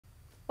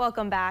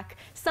Welcome back.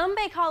 Some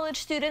Bay College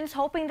students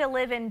hoping to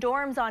live in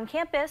dorms on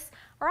campus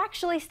are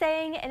actually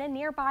staying in a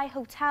nearby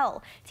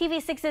hotel.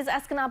 TV6's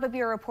Escanaba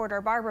Bureau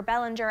reporter Barbara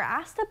Bellinger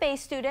asked a Bay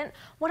student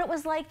what it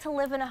was like to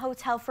live in a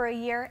hotel for a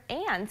year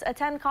and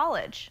attend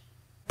college.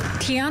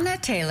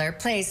 Tiana Taylor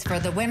plays for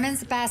the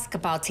women's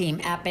basketball team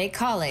at Bay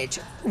College.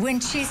 When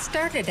she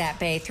started at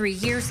Bay 3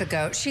 years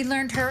ago, she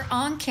learned her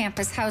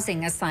on-campus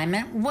housing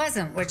assignment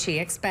wasn't what she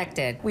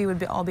expected. We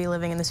would all be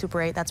living in the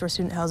Super 8. That's where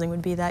student housing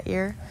would be that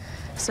year.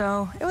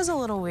 So it was a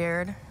little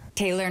weird.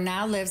 Taylor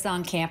now lives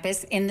on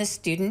campus in the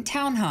student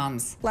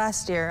townhomes.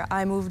 Last year,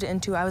 I was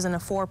in a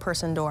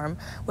 4-person dorm,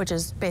 which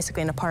is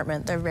basically an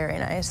apartment. They're very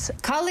nice.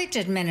 College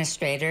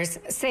administrators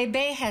say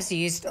Bay has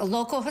used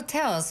local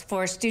hotels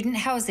for student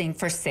housing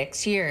for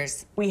 6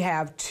 years. We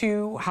have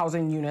 2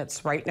 housing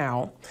units right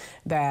now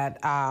that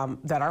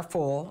are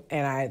full,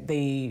 and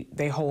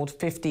they hold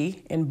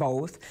 50 in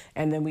both.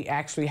 And then we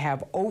actually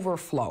have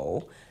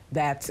overflow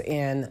that's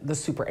in the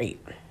Super 8.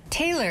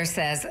 Taylor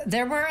says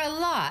there were a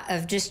lot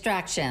of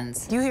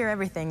distractions. You hear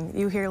everything.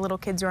 You hear little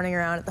kids running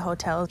around at the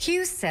hotel.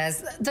 Hughes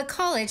says the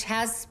college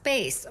has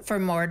space for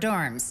more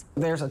dorms.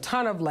 There's a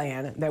ton of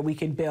land that we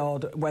could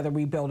build, whether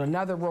we build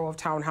another row of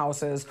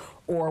townhouses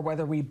or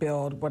whether we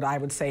build what I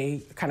would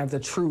say kind of the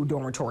true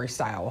dormitory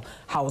style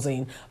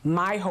housing.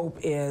 My hope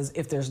is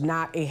if there's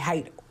not a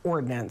height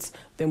ordinance,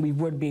 then we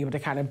would be able to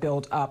kind of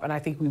build up, and I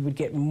think we would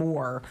get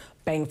more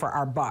bang for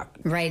our buck.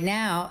 Right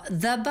now,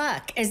 the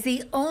buck is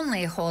the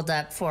only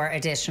holdup for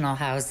additional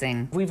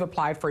housing. We've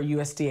applied for a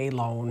USDA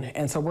loan,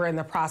 and so we're in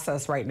the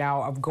process right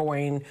now of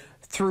going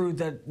through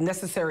the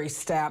necessary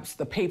steps,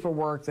 the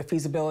paperwork, the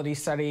feasibility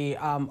study,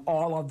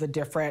 all of the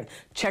different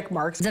check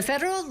marks. The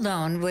federal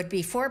loan would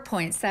be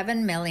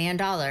 $4.7 million.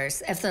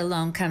 If the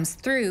loan comes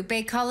through,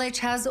 Bay College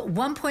has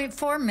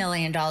 $1.4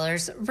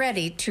 million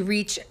ready to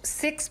reach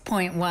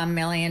 $6.1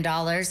 million,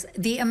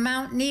 the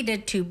amount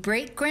needed to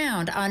break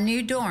ground on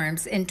new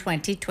dorms in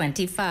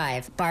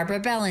 2025.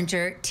 Barbara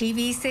Bellinger,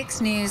 TV6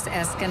 News,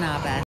 Escanaba.